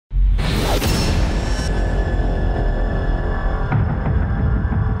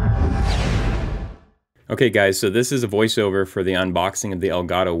Okay guys, so this is a voiceover for the unboxing of the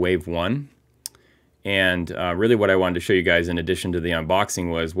Elgato Wave 1. And really what I wanted to show you guys in addition to the unboxing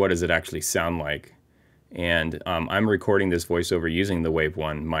was what does it actually sound like. And I'm recording this voiceover using the Wave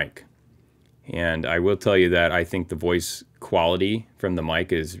 1 mic. And I will tell you that I think the voice quality from the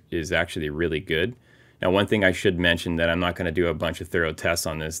mic is actually really good. Now one thing I should mention that I'm not going to do a bunch of thorough tests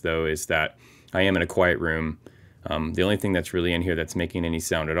on this though is that I am in a quiet room. The only thing that's really in here that's making any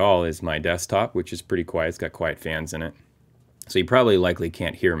sound at all is my desktop, which is pretty quiet. It's got quiet fans in it. So you probably likely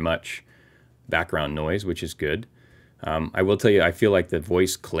can't hear much background noise, which is good. I will tell you, I feel like the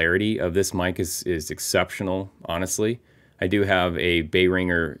voice clarity of this mic is exceptional, honestly. I do have a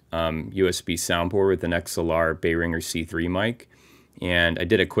Behringer USB soundboard with an XLR Behringer C3 mic. And I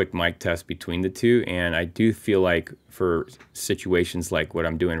did a quick mic test between the two, and I do feel like for situations like what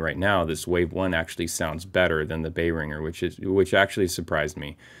I'm doing right now, this Wave 1 actually sounds better than the Behringer, which actually surprised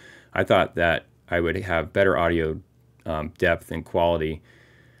me. I thought that I would have better audio depth and quality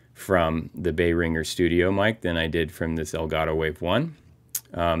from the Behringer Studio mic than I did from this Elgato Wave 1.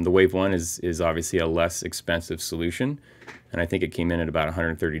 The Wave 1 is obviously a less expensive solution, and I think it came in at about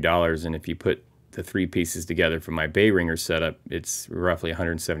 $130, and if you put the three pieces together from my Behringer setup, it's roughly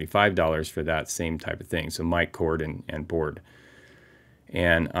 $175 for that same type of thing. So mic, cord, and board.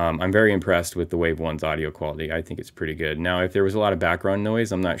 And I'm very impressed with the Wave 1's audio quality. I think it's pretty good. Now, if there was a lot of background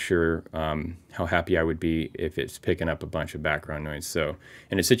noise, I'm not sure how happy I would be if it's picking up a bunch of background noise. So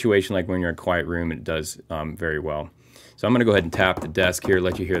in a situation like when you're in a quiet room, it does very well. So I'm going to go ahead and tap the desk here,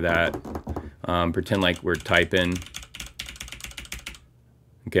 let you hear that. Pretend like we're typing.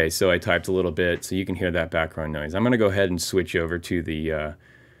 Okay, so I typed a little bit, so you can hear that background noise. I'm going to go ahead and switch over to the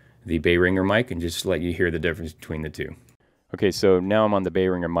Behringer mic and just let you hear the difference between the two. Okay, so now I'm on the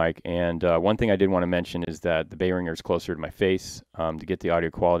Behringer mic, and one thing I did want to mention is that the Behringer is closer to my face. To get the audio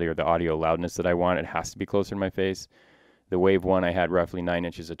quality or the audio loudness that I want, it has to be closer to my face. The Wave 1 I had roughly 9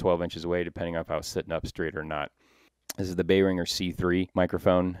 inches to 12 inches away, depending on if I was sitting up straight or not. This is the Behringer C3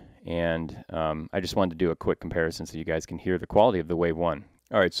 microphone, and I just wanted to do a quick comparison so you guys can hear the quality of the Wave 1.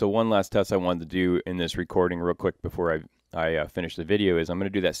 All right, so one last test I wanted to do in this recording real quick before I finish the video is I'm going to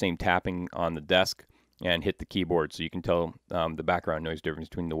do that same tapping on the desk and hit the keyboard so you can tell the background noise difference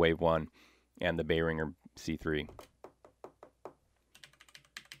between the Wave 1 and the Behringer C3.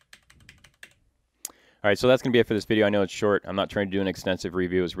 All right, so that's going to be it for this video. I know it's short. I'm not trying to do an extensive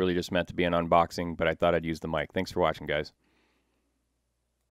review. It's really just meant to be an unboxing, but I thought I'd use the mic. Thanks for watching, guys.